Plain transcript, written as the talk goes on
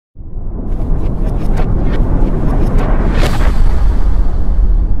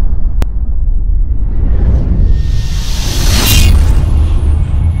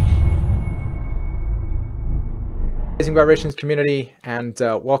Rising Vibrations community, and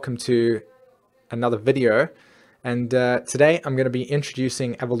welcome to another video. And today I'm going to be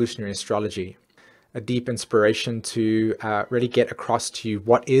introducing Evolutionary Astrology, a deep inspiration to really get across to you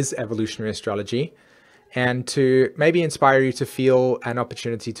what is Evolutionary Astrology, and to maybe inspire you to feel an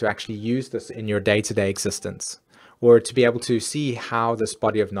opportunity to actually use this in your day-to-day existence, or to be able to see how this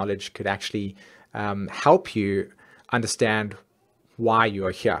body of knowledge could actually help you understand why you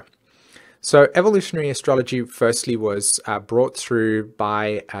are here. So evolutionary astrology firstly was brought through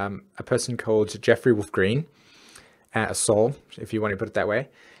by a person called Jeffrey Wolf Green, a soul, if you want to put it that way.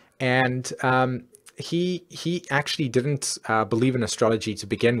 And he actually didn't believe in astrology to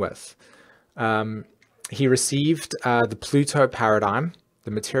begin with. He received the Pluto paradigm, the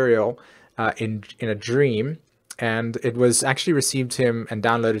material, in a dream, and it was actually received to him and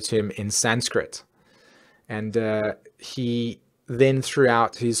downloaded to him in Sanskrit. And he then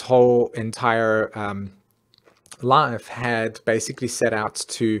throughout his whole entire life had basically set out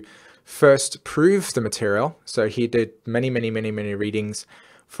to first prove the material. So he did many readings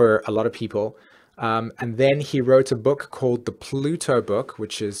for a lot of people. And then he wrote a book called the Pluto book,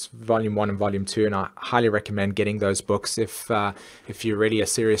 which is volume 1 and volume 2. And I highly recommend getting those books if you're really a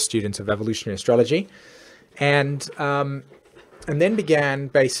serious student of evolutionary astrology. And then began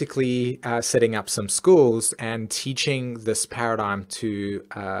basically setting up some schools and teaching this paradigm to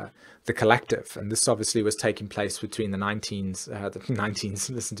the collective. And this obviously was taking place between the 19s,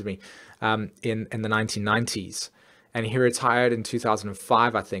 listen to me, in the 1990s. And he retired in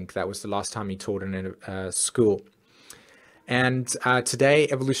 2005, I think. That was the last time he taught in a school. And today,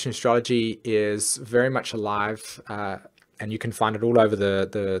 evolutionary astrology is very much alive, and you can find it all over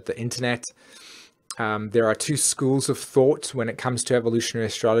the internet. There are two schools of thought when it comes to evolutionary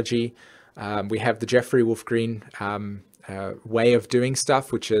astrology. We have the Jeffrey Wolf Green way of doing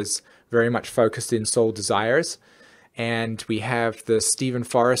stuff, which is very much focused in soul desires. And we have the Stephen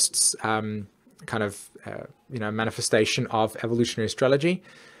Forrest's manifestation of evolutionary astrology.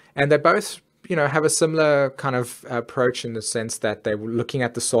 And they both, have a similar kind of approach in the sense that they were looking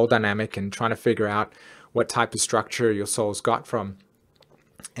at the soul dynamic and trying to figure out what type of structure your soul's got from.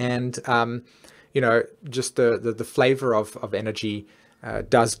 And just the flavor of energy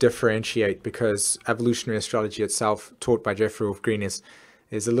does differentiate, because evolutionary astrology itself, taught by Jeffrey Wolf Green, is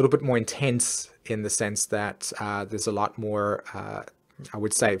a little bit more intense in the sense that there's a lot more, I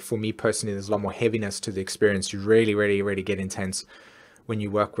would say for me personally, there's a lot more heaviness to the experience. You really get intense when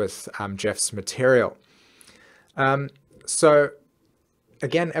you work with Jeff's material. So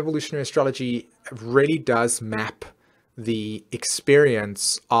again, evolutionary astrology really does map the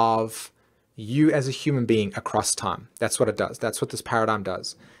experience of you as a human being across time. That's what it does. That's what this paradigm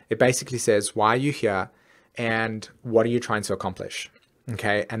does. It basically says, why are you here and what are you trying to accomplish?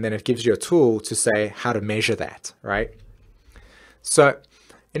 Okay. And then it gives you a tool to say how to measure that, right? So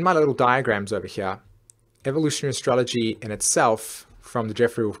in my little diagrams over here, evolutionary astrology in itself, from the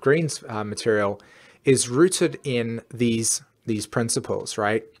Jeffrey Wolf Green's material, is rooted in these principles,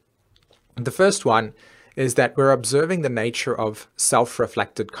 right? The first one is that we're observing the nature of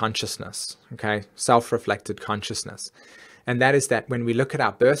self-reflected consciousness, okay? Self-reflected consciousness. And that is that when we look at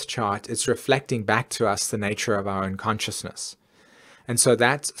our birth chart, it's reflecting back to us the nature of our own consciousness. And so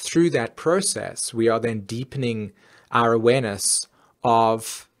that through that process, we are then deepening our awareness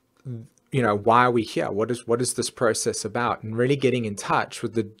of, why are we here? What is this process about? And really getting in touch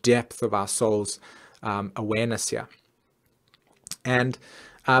with the depth of our soul's awareness here. And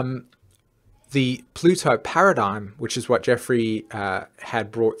the Pluto paradigm, which is what Jeffrey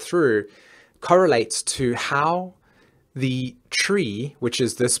had brought through, correlates to how the tree, which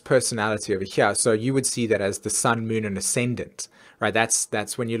is this personality over here. So you would see that as the sun, moon, and ascendant, right?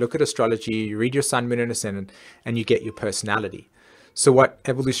 That's when you look at astrology, you read your sun, moon, and ascendant, and you get your personality. So what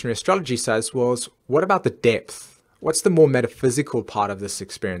evolutionary astrology says was, what about the depth? What's the more metaphysical part of this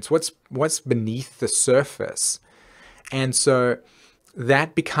experience? What's beneath the surface? And so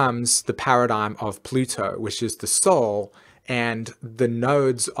that becomes the paradigm of Pluto, which is the soul, and the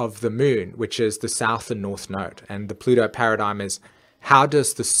nodes of the moon, which is the south and north node. And the Pluto paradigm is, how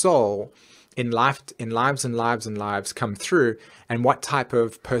does the soul in lives come through, and what type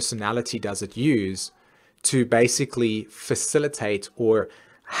of personality does it use to basically facilitate or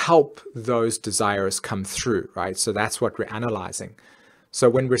help those desires come through, right? So that's what we're analyzing. So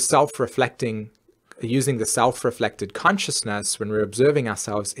when we're self-reflecting, using the self-reflected consciousness, when we're observing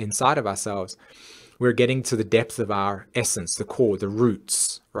ourselves inside of ourselves, we're getting to the depth of our essence, the core, the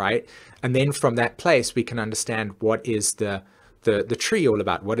roots, right? And then from that place, we can understand what is the tree all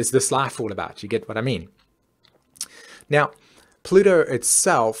about. What is this life all about? You get what I mean? Now, Pluto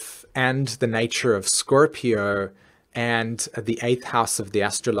itself and the nature of Scorpio and the 8th house of the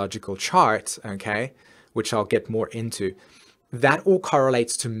astrological chart, okay, which I'll get more into, that all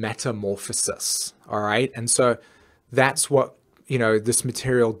correlates to metamorphosis, all right? And so that's what, this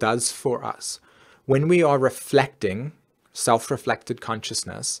material does for us. When we are reflecting, self-reflected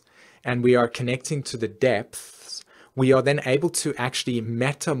consciousness, and we are connecting to the depths, we are then able to actually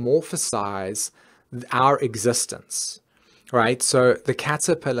metamorphosize our existence, right? So the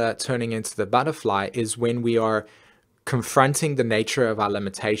caterpillar turning into the butterfly is when we are confronting the nature of our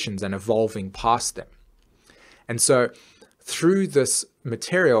limitations and evolving past them. And so through this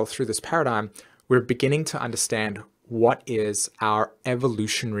material, through this paradigm, we're beginning to understand what is our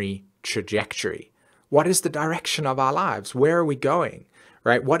evolutionary trajectory. What is the direction of our lives? Where are we going,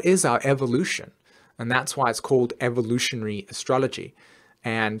 right? What is our evolution? And that's why it's called evolutionary astrology.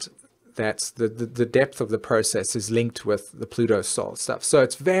 And that's the depth of the process is linked with the Pluto soul stuff. So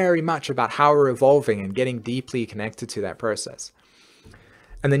it's very much about how we're evolving and getting deeply connected to that process.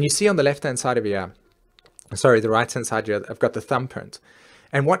 And then you see on the left-hand side of your, the right-hand side here, I've got the thumbprint.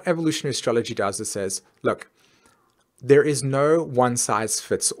 And what evolutionary astrology does is says, look, there is no one size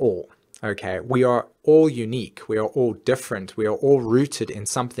fits all. Okay, we are all unique. We are all different. We are all rooted in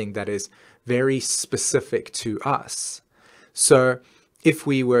something that is very specific to us. So if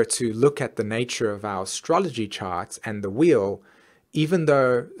we were to look at the nature of our astrology charts and the wheel, even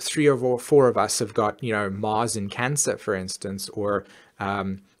though 3 or 4 of us have got, Mars in Cancer, for instance, or,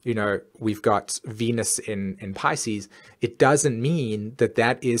 we've got Venus in Pisces, it doesn't mean that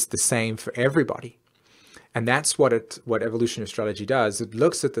that is the same for everybody. And that's what evolutionary astrology does. It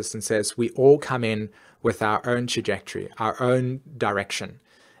looks at this and says, we all come in with our own trajectory, our own direction.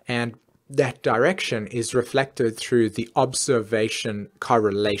 And that direction is reflected through the observation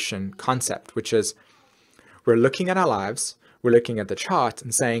correlation concept, which is we're looking at our lives, we're looking at the chart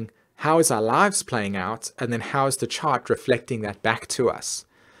and saying, how is our lives playing out? And then how is the chart reflecting that back to us?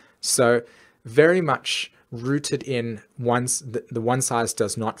 So very much rooted in the one size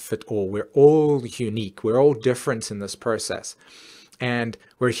does not fit all. We're all unique. We're all different in this process. And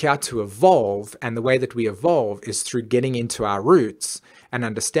we're here to evolve. And the way that we evolve is through getting into our roots and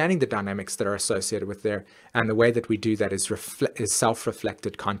understanding the dynamics that are associated with there. And the way that we do that is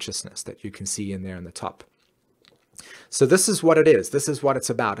self-reflected consciousness that you can see in there in the top. So this is what it is. This is what it's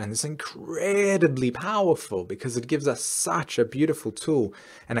about. And it's incredibly powerful because it gives us such a beautiful tool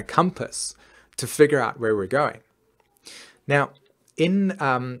and a compass to figure out where we're going. Now, in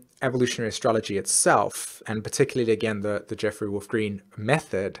evolutionary astrology itself, and particularly again the Jeffrey Wolf Green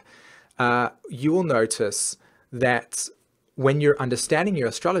method, you will notice that when you're understanding your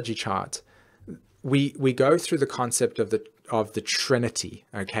astrology chart, we go through the concept of the Trinity,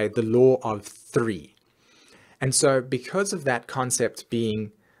 okay, the law of 3. And so because of that concept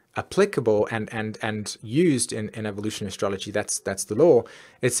being applicable and used in evolutionary astrology, that's the law,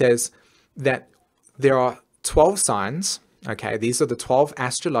 it says that there are 12 signs, okay, these are the 12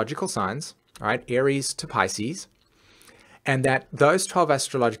 astrological signs, all right, Aries to Pisces, and that those 12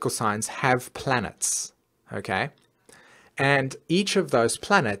 astrological signs have planets, okay, and each of those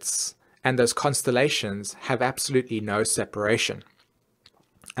planets and those constellations have absolutely no separation.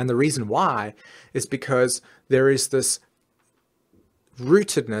 And the reason why is because there is this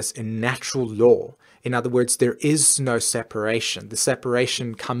rootedness in natural law. In other words, there is no separation. The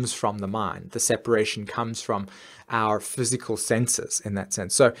separation comes from the mind. The separation comes from our physical senses in that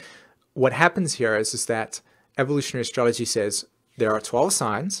sense. So what happens here is that evolutionary astrology says there are 12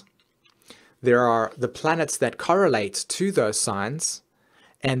 signs. There are the planets that correlate to those signs.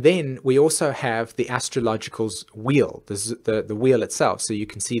 And then we also have the astrological wheel, the wheel itself. So you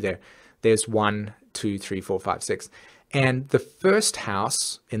can see there's 1, 2, 3, 4, 5, 6. And the first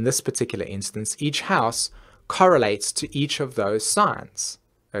house, in this particular instance, each house correlates to each of those signs,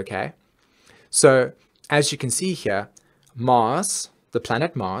 okay? So as you can see here, Mars, the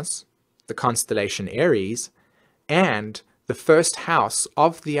planet Mars, the constellation Aries, and the first house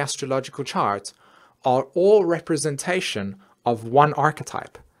of the astrological chart are all representation of one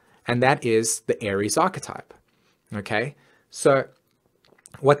archetype, and that is the Aries archetype, okay? So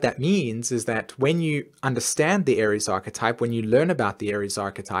what that means is that when you understand the Aries archetype, when you learn about the Aries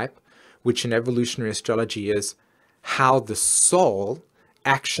archetype, which in evolutionary astrology is how the soul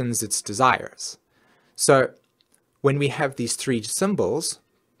actions its desires. So when we have these 3 symbols,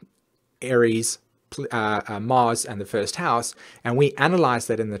 Aries, Mars, and the first house, and we analyze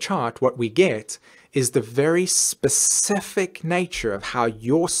that in the chart, what we get is the very specific nature of how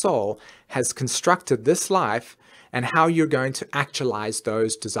your soul has constructed this life and how you're going to actualize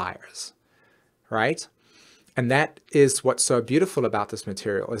those desires, right? And that is what's so beautiful about this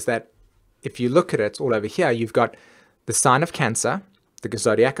material, is that if you look at it all over here, you've got the sign of Cancer, the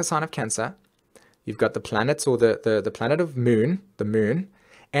zodiacal sign of Cancer. You've got the planets, or the planet of moon, the moon,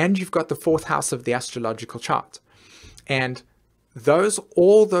 and you've got the fourth house of the astrological chart. And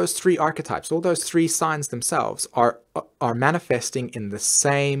all those three archetypes, all those three signs themselves are manifesting in the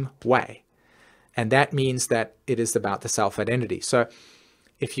same way. And that means that it is about the self-identity. So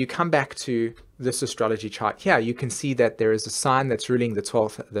if you come back to this astrology chart here, you can see that there is a sign that's ruling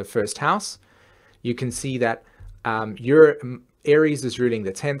the first house. You can see that Aries is ruling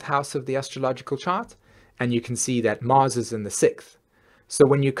the 10th house of the astrological chart. And you can see that Mars is in the 6th. So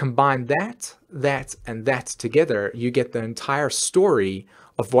when you combine that, and that together, you get the entire story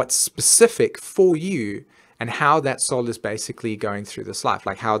of what's specific for you and how that soul is basically going through this life,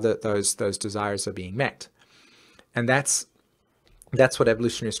 like how those desires are being met. And that's what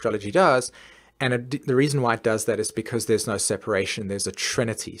evolutionary astrology does. And the reason why it does that is because there's no separation. There's a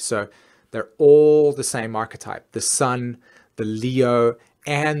trinity. So they're all the same archetype. The Sun, the Leo,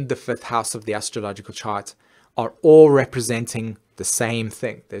 and the 5th house of the astrological chart are all representing the same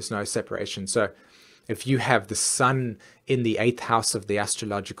thing. There's no separation. So if you have the Sun in the 8th house of the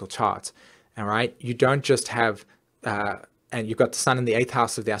astrological chart, all right, you don't just have, and you've got the Sun in the 8th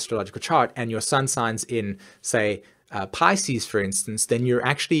house of the astrological chart, and your Sun signs in, say, Pisces, for instance, then you're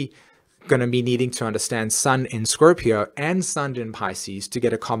actually going to be needing to understand Sun in Scorpio and Sun in Pisces to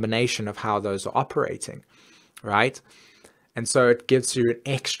get a combination of how those are operating, right? And so it gives you an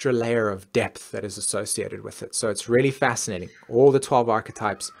extra layer of depth that is associated with it. So it's really fascinating. All the 12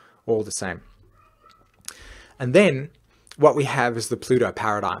 archetypes, all the same. And then what we have is the Pluto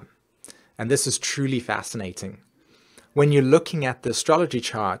paradigm. And this is truly fascinating. When you're looking at the astrology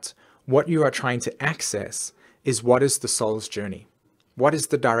chart, what you are trying to access is what is the soul's journey? What is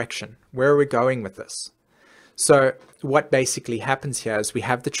the direction? Where are we going with this? So what basically happens here is we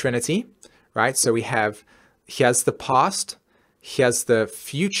have the Trinity, right? So here's the past, here's the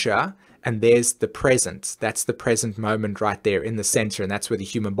future, and there's the present. That's the present moment right there in the center, and that's where the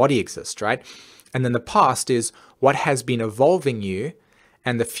human body exists, right? And then the past is what has been evolving you,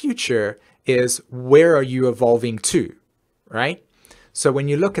 and the future is where are you evolving to, right? So when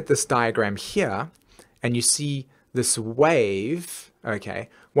you look at this diagram here, and you see this wave, okay,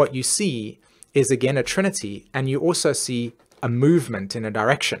 what you see is again a trinity, and you also see a movement in a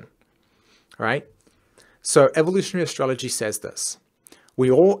direction, right? So evolutionary astrology says this: we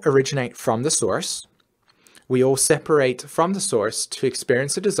all originate from the source, we all separate from the source to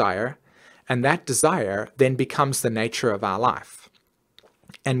experience a desire, and that desire then becomes the nature of our life.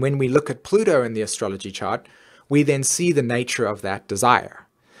 And when we look at Pluto in the astrology chart, we then see the nature of that desire,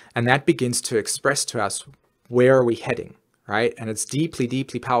 and that begins to express to us where are we heading, right? And it's deeply,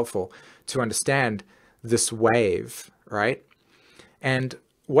 deeply powerful to understand this wave, right? And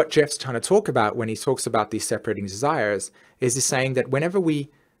what Jeff's trying to talk about when he talks about these separating desires is he's saying that whenever we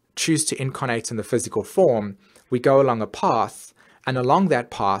choose to incarnate in the physical form, we go along a path, and along that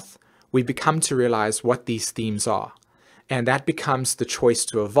path, we become to realize what these themes are. And that becomes the choice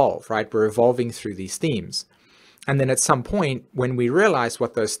to evolve, right? We're evolving through these themes. And then at some point, when we realize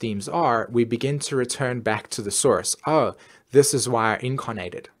what those themes are, we begin to return back to the source. Oh, this is why I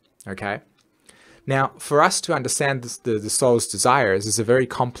incarnated, okay? Now, for us to understand the soul's desires is a very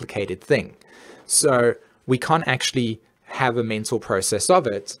complicated thing. So we can't actually have a mental process of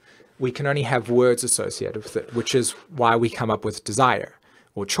it. We can only have words associated with it, which is why we come up with desire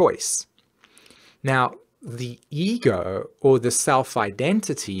or choice. Now, the ego or the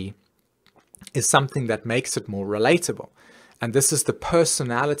self-identity is something that makes it more relatable. And this is the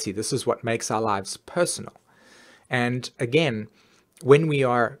personality. This is what makes our lives personal. And again, when we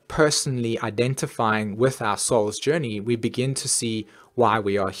are personally identifying with our soul's journey, we begin to see why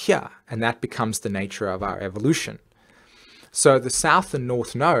we are here. And that becomes the nature of our evolution. So the south and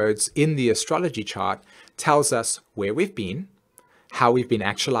north nodes in the astrology chart tells us where we've been, how we've been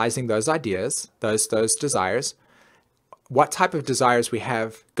actualizing those ideas, those desires, what type of desires we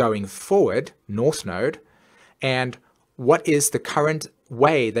have going forward, north node, and what is the current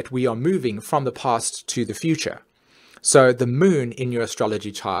way that we are moving from the past to the future. So the moon in your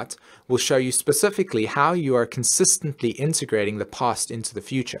astrology chart will show you specifically how you are consistently integrating the past into the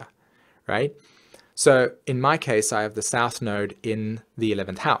future, right? So in my case, I have the south node in the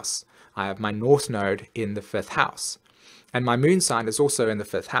 11th house. I have my north node in the 5th house. And my moon sign is also in the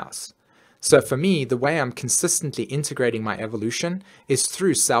 5th house. So for me, the way I'm consistently integrating my evolution is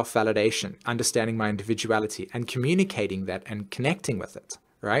through self-validation, understanding my individuality and communicating that and connecting with it,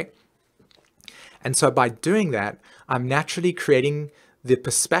 right? And so by doing that, I'm naturally creating the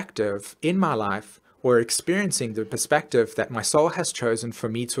perspective in my life or experiencing the perspective that my soul has chosen for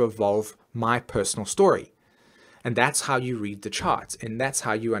me to evolve my personal story. And that's how you read the chart, and that's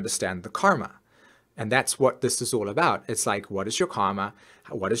how you understand the karma. And that's what this is all about. It's like, what is your karma?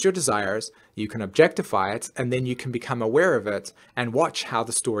 What is your desires? You can objectify it, and then you can become aware of it and watch how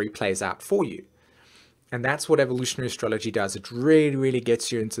the story plays out for you. And that's what evolutionary astrology does. It really, really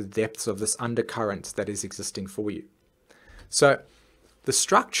gets you into the depths of this undercurrent that is existing for you. So the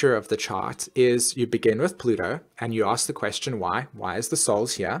structure of the chart is you begin with Pluto and you ask the question, why? Why is the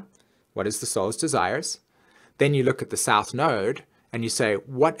soul's here? What is the soul's desires? Then you look at the south node and you say,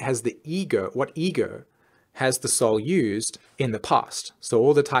 what ego has the soul used in the past? So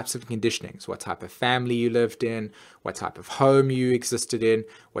all the types of conditionings, what type of family you lived in, what type of home you existed in,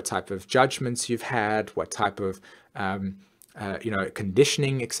 what type of judgments you've had, what type of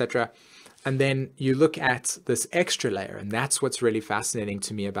conditioning, etc. And then you look at this extra layer, and that's what's really fascinating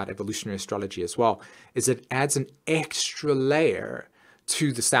to me about evolutionary astrology as well, is it adds an extra layer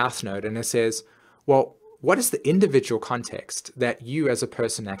to the south node, and it says, well, what is the individual context that you as a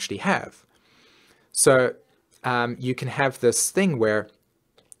person actually have? So you can have this thing where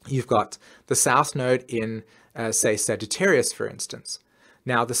you've got the south node in, say, Sagittarius, for instance.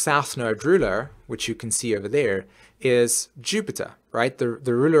 Now, the south node ruler, which you can see over there, is Jupiter, right? The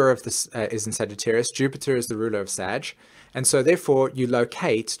ruler of this is in Sagittarius. Jupiter is the ruler of Sag. And so therefore, you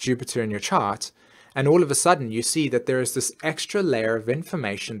locate Jupiter in your chart, and all of a sudden you see that there is this extra layer of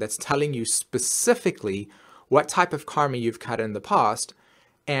information that's telling you specifically what type of karma you've cut in the past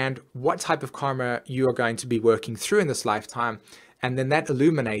and what type of karma you are going to be working through in this lifetime. And then that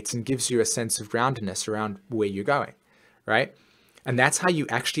illuminates and gives you a sense of groundedness around where you're going, right? And that's how you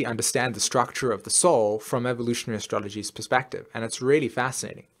actually understand the structure of the soul from evolutionary astrology's perspective. And it's really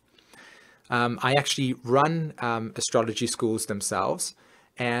fascinating. I actually run astrology schools themselves.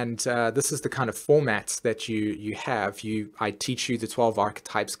 And this is the kind of format that you have. I teach you the 12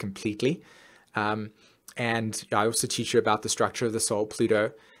 archetypes completely. And I also teach you about the structure of the soul,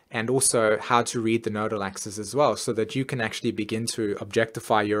 Pluto, and also how to read the nodal axis as well, so that you can actually begin to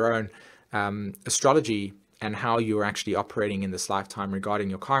objectify your own astrology and how you're actually operating in this lifetime regarding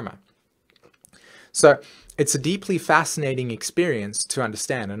your karma. So it's a deeply fascinating experience to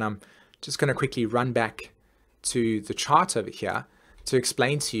understand. And I'm just going to quickly run back to the chart over here to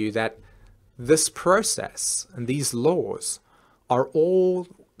explain to you that this process and these laws are all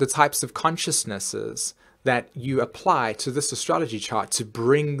the types of consciousnesses that you apply to this astrology chart to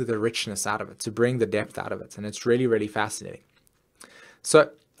bring the richness out of it, to bring the depth out of it. And it's really, really fascinating.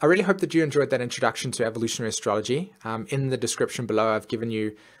 So I really hope that you enjoyed that introduction to evolutionary astrology. In the description below, I've given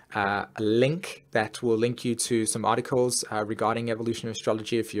you a link that will link you to some articles regarding evolutionary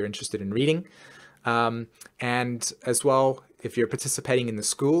astrology if you're interested in reading. And as well, if you're participating in the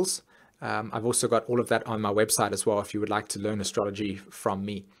schools, I've also got all of that on my website as well if you would like to learn astrology from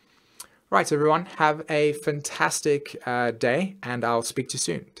me. Right, everyone, have a fantastic day, and I'll speak to you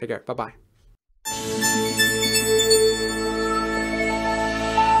soon. Take care. Bye-bye.